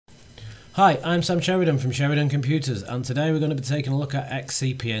Hi, I'm Sam Sheridan from Sheridan Computers, and today we're going to be taking a look at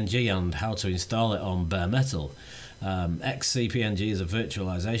XCP-NG and how to install it on bare metal. XCP-NG is a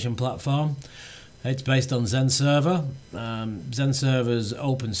virtualization platform. It's based on Xen Server. Xen Server is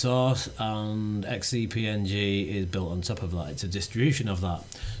open source, and XCP-NG is built on top of that. It's a distribution of that.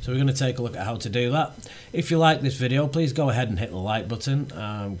 So we're going to take a look at how to do that. If you like this video, please go ahead and hit the like button.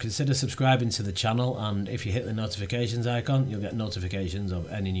 Consider subscribing to the channel, and if you hit the notifications icon, you'll get notifications of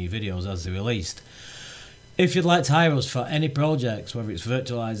any new videos as they're released. If you'd like to hire us for any projects, whether it's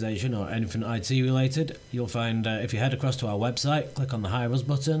virtualization or anything IT related, you'll find if you head across to our website, click on the Hire Us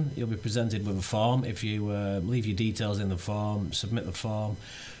button, you'll be presented with a form. If you leave your details in the form, submit the form,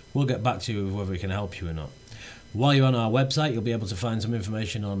 we'll get back to you with whether we can help you or not. While you're on our website, you'll be able to find some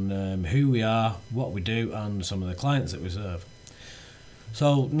information on who we are, what we do, and some of the clients that we serve.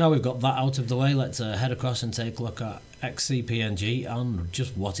 So now we've got that out of the way, let's head across and take a look at XCP-NG and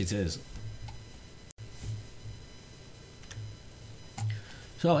just what it is.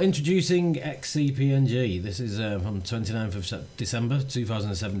 So introducing XCP-NG, this is from 29th of December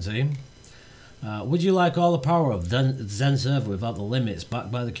 2017. Would you like all the power of Xen Server without the limits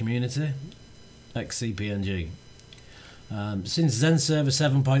backed by the community? XCP-NG. Since Xen Server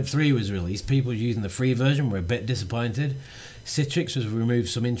 7.3 was released, people using the free version were a bit disappointed. Citrix has removed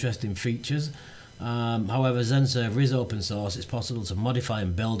some interesting features. However, Xen Server is open source. It's possible to modify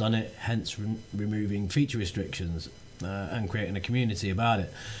and build on it, hence removing feature restrictions. And creating a community about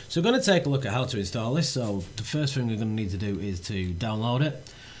it. So we're going to take a look at how to install this. So the first thing we're going to need to do is to download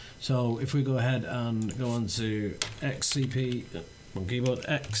it. So if we go ahead and go on to xcp-ng.org,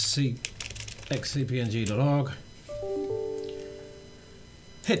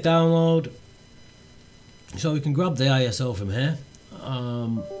 hit download. So we can grab the ISO from here.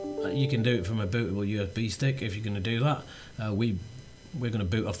 You can do it from a bootable USB stick if you're going to do that. We're going to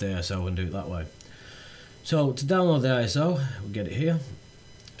boot off the ISO and do it that way. So to download the ISO, we'll get it here.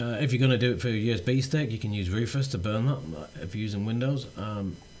 If you're going to do it through a USB stick, you can use Rufus to burn that if you're using Windows.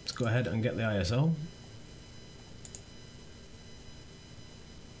 Let's go ahead and get the ISO.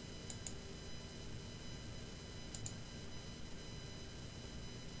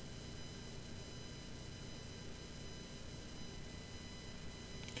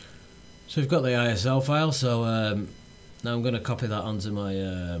 So we've got the ISO file, so now I'm going to copy that onto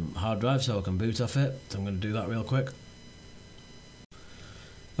my hard drive so I can boot off it. So I'm going to do that real quick.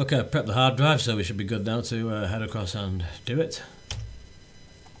 Okay, I've prepped the hard drive, so we should be good now to head across and do it.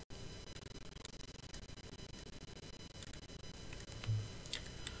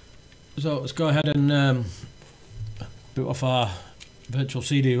 So let's go ahead and boot off our virtual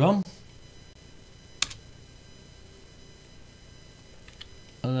CD-ROM.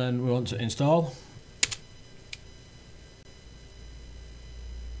 And then we want to install.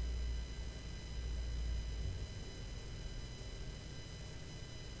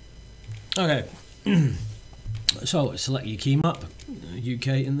 Okay, so select your key map, UK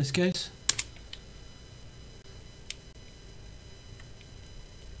in this case.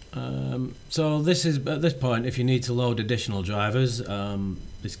 So this is, at this point, if you need to load additional drivers,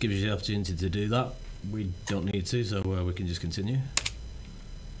 this gives you the opportunity to do that. We don't need to, so we can just continue.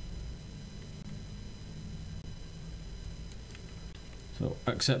 So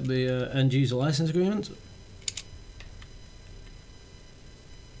accept the end user license agreement.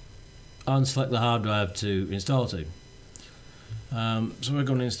 And select the hard drive to install to. So we're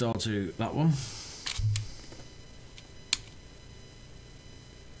going to install to that one.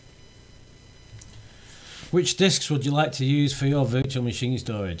 Which disks would you like to use for your virtual machine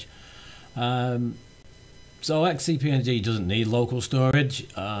storage? So XCP-NG doesn't need local storage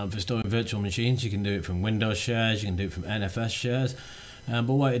for storing virtual machines. You can do it from Windows shares, you can do it from NFS shares. But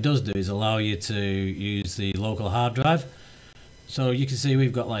what it does do is allow you to use the local hard drive. So you can see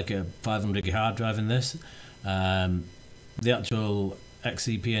we've got like a 500 gig hard drive in this. The actual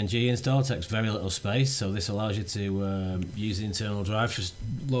XCP-NG install takes very little space, so this allows you to use the internal drive for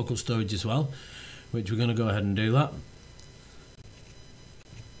local storage as well, which we're going to go ahead and do that.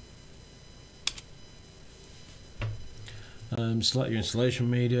 Select your installation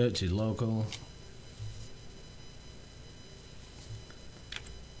media to local.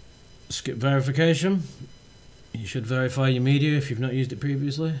 Skip verification. You should verify your media if you've not used it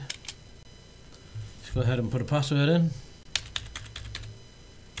previously. Just go ahead and put a password in.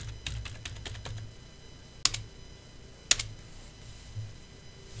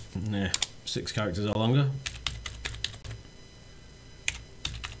 Nah, 6 characters or longer.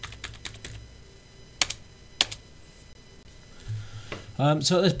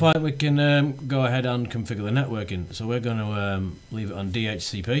 So at this point we can go ahead and configure the networking. So we're going to leave it on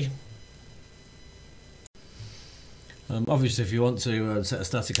DHCP. Obviously, if you want to set a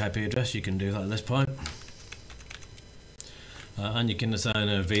static IP address, you can do that at this point. And you can assign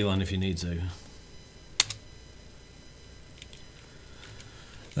a VLAN if you need to.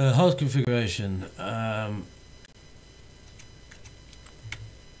 Host configuration.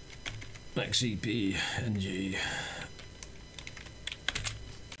 XCP-NG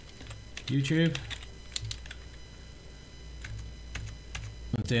YouTube.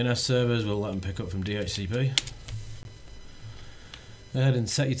 With DNS servers, we'll let them pick up from DHCP. Go ahead and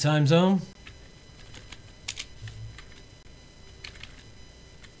set your time zone.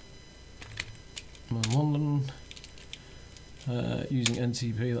 I'm in London. Using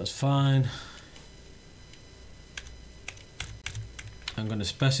NTP, that's fine. I'm going to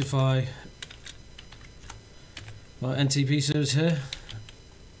specify my NTP service here.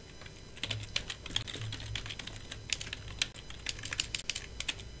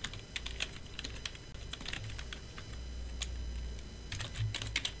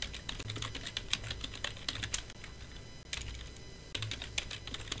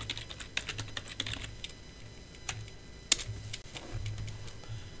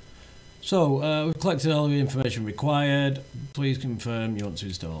 So we've collected all the information required. Please confirm you want to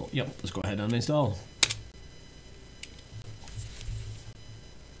install. Yep, let's go ahead and install.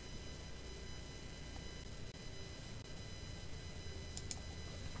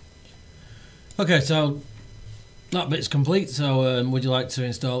 Okay, so that bit's complete. So would you like to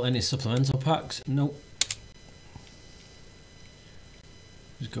install any supplemental packs? Nope.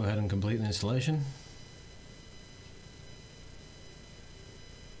 Just go ahead and complete the installation.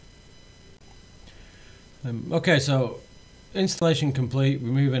 Okay, so installation complete.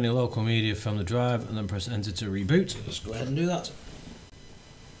 Remove any local media from the drive and then press enter to reboot. Let's go ahead and do that.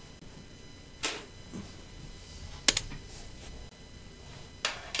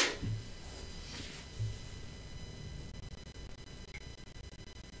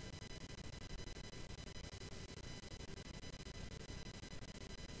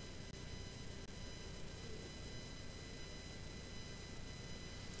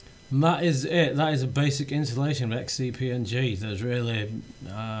 And that is it. That is a basic installation of XCP-NG. There's really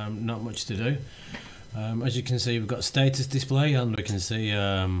not much to do. As you can see, we've got status display, and we can see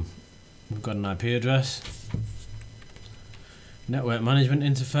we've got an IP address, network management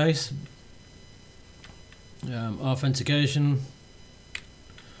interface, authentication,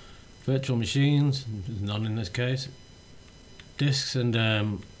 virtual machines, none in this case, disks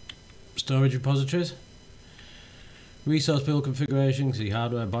and storage repositories. Resource pool configuration, see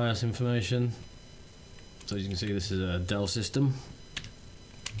hardware BIOS information. So as you can see, this is a Dell system.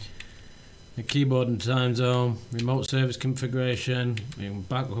 A keyboard and time zone, remote service configuration,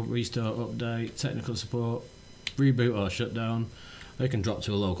 backup, restore, update, technical support, reboot or shutdown. They can drop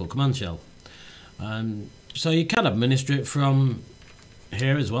to a local command shell. So you can administer it from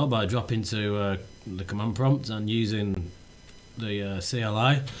here as well by dropping to the command prompt and using the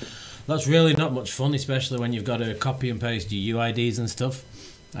CLI. That's really not much fun, especially when you've got to copy and paste your UIDs and stuff.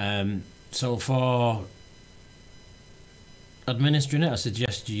 So for administering it, I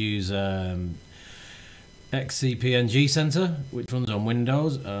suggest you use XCP-NG Center, which runs on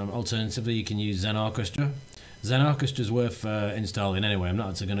Windows. Alternatively, you can use XenOrchestra. XenOrchestra is worth installing anyway. I'm not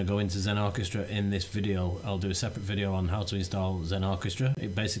actually going to go into XenOrchestra in this video. I'll do a separate video on how to install XenOrchestra.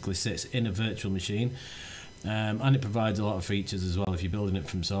 It basically sits in a virtual machine. And it provides a lot of features as well. If you're building it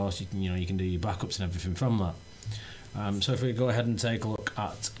from source, you can do your backups and everything from that. So if we go ahead and take a look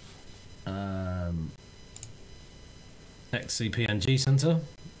at XCP-NG Center.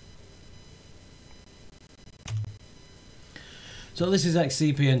 So this is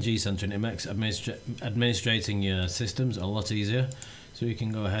XCP-NG Center, and it makes administrating your systems a lot easier. So you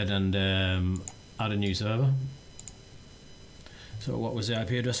can go ahead and add a new server. So what was the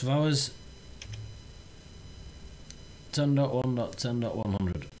IP address of ours?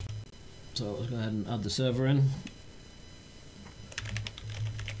 10.1.10.100. So let's go ahead and add the server in.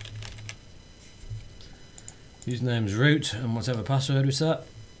 Username's root and whatever password we set.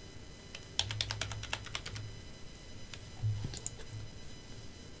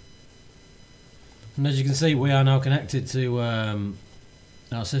 And as you can see, we are now connected to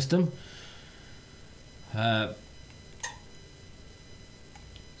our system. So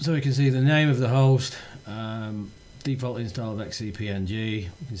we can see the name of the host, default install of XCP-NG.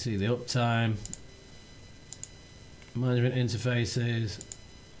 You can see the uptime, management interfaces,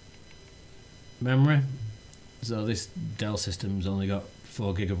 memory. So this Dell system's only got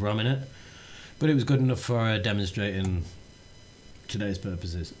 4 GB of RAM in it, but it was good enough for demonstrating today's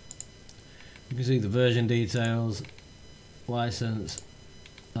purposes. You can see the version details, license,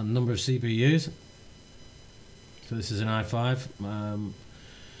 and number of CPUs. So this is an i5.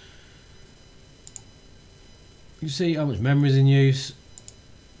 You see how much memory is in use,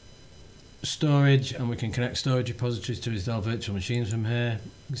 storage, and we can connect storage repositories to install virtual machines from here.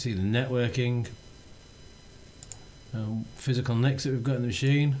 You can see the networking, physical NICs that we've got in the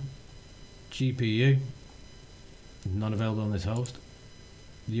machine, GPU, not available on this host,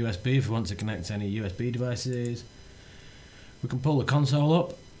 USB if we want to connect any USB devices. We can pull the console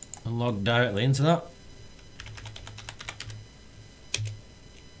up and log directly into that.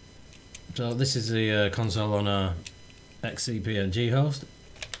 So this is the console on our XCP-NG host.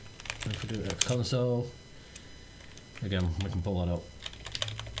 If we do a console, again we can pull that up.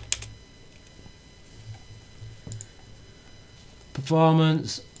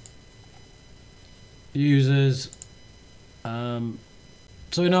 Performance, users.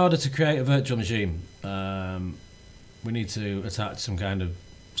 So in order to create a virtual machine, we need to attach some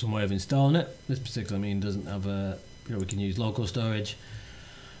way of installing it. This particular machine doesn't have a, we can use local storage.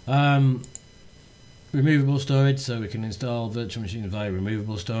 Removable storage, so we can install virtual machines via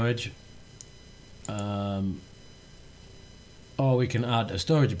removable storage, or we can add a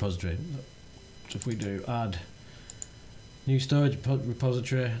storage repository. So if we do add new storage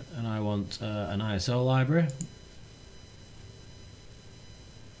repository, and I want an ISO library,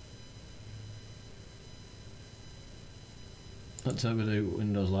 let's have a do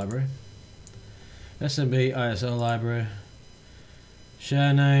Windows library, SMB ISO library,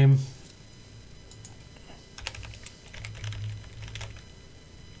 share name,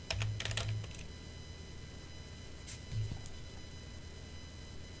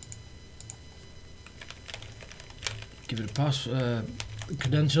 give it a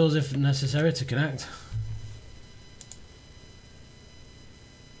credentials if necessary to connect.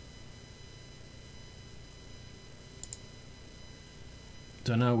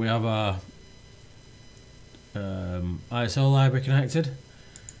 So now we have our ISO library connected, and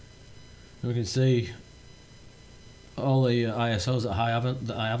we can see all the ISOs that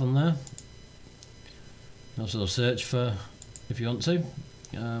I have on there. Also search for if you want to.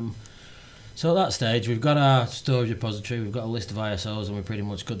 So at that stage we've got our storage repository, we've got a list of ISOs, and we're pretty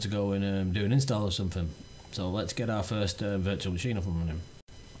much good to go and do an install of something. So let's get our first virtual machine up and running.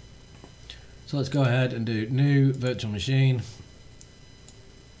 So let's go ahead and do new virtual machine.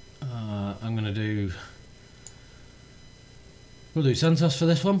 I'm going to do, we'll do CentOS for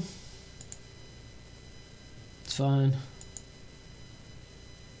this one. It's fine.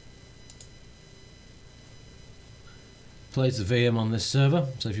 Place the VM on this server.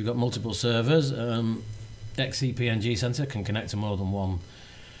 So if you've got multiple servers, XCP-NG Center can connect to more than one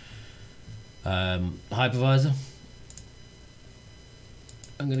hypervisor.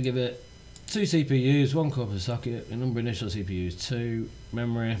 I'm going to give it 2 CPUs, 1 core per socket, a number of initial CPUs, 2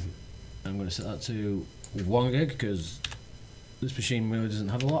 memory. I'm going to set that to 1 gig because this machine really doesn't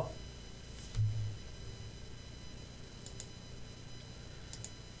have a lot.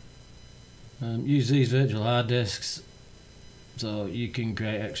 Use these virtual hard disks, so you can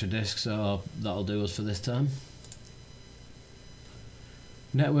create extra disks, so that'll do us for this time.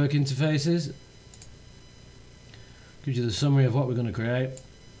 Network interfaces gives you the summary of what we're going to create.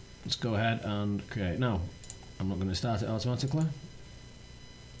 Let's go ahead and create now. I'm not going to start it automatically.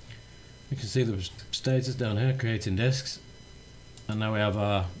 You can see the status down here, creating disks, and now we have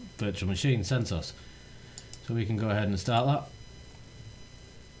our virtual machine CentOS. So we can go ahead and start that.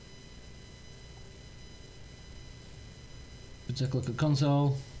 Let's take a look at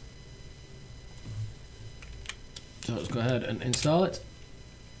console. So let's go ahead and install it.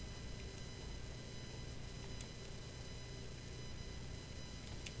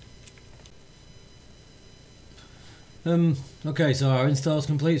 Okay, so our install is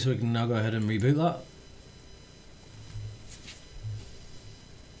complete, so we can now go ahead and reboot that.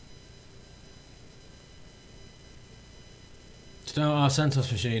 So now our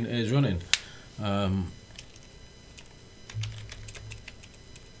CentOS machine is running.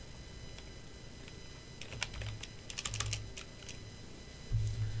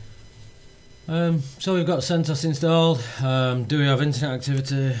 So we've got CentOS installed. Do we have internet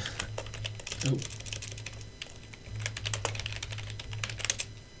activity? Oh.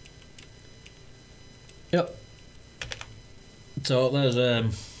 Yep. So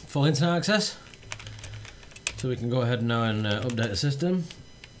there's full internet access. So we can go ahead now and update the system.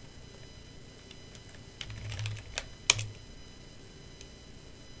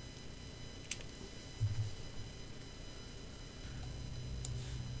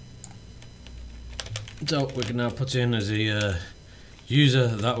 So we can now put in as the user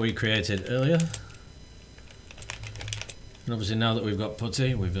that we created earlier. And obviously now that we've got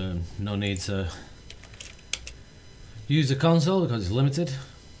putty, we've no need to user console because it's limited.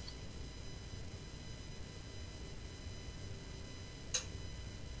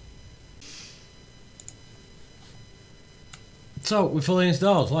 So we're fully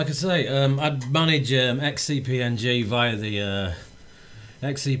installed. Like I say, I'd manage XCP-NG via the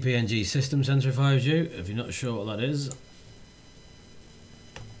XCP-NG System Center if I was you, if you're not sure what that is.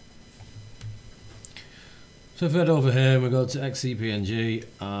 So if we head over here and we go to XCP-NG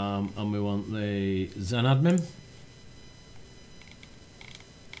and we want the Zen admin.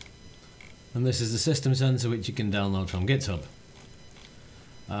 And this is the System Center which you can download from GitHub.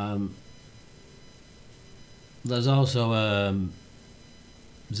 There's also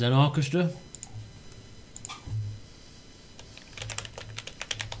Zen Orchestra.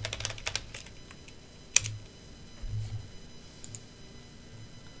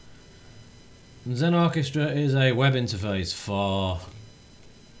 And Zen Orchestra is a web interface for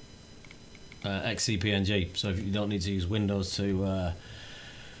XCP-NG, so if you don't need to use Windows to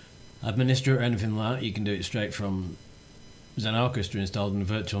administer it or anything like that, you can do it straight from Zen Orchestra installed in a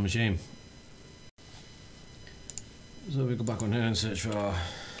virtual machine. So we go back on here and search for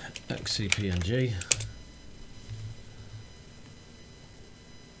XCP-NG.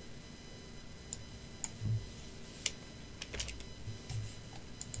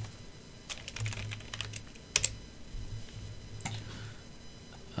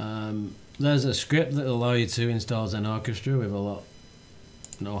 There's a script that will allow you to install Zen Orchestra with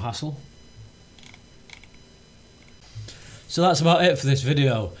no hassle. So that's about it for this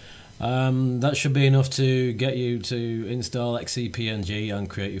video. That should be enough to get you to install XCP-NG and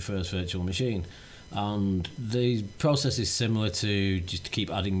create your first virtual machine. And the process is similar to just keep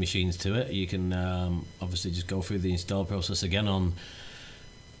adding machines to it. You can obviously just go through the install process again on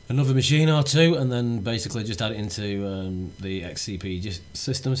another machine or two, and then basically just add it into the XCP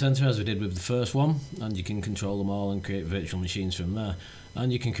System Center as we did with the first one, and you can control them all and create virtual machines from there,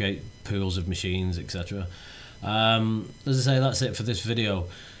 and you can create pools of machines, etc. As I say, that's it for this video.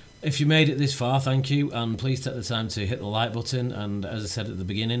 If you made it this far, thank you, and please take the time to hit the like button, and as I said at the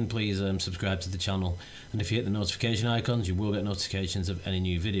beginning, please subscribe to the channel, and if you hit the notification icons you will get notifications of any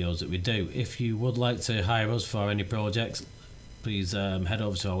new videos that we do. If you would like to hire us for any projects, please head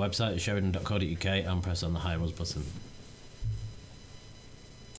over to our website at sheridan.co.uk and press on the Hire Us button.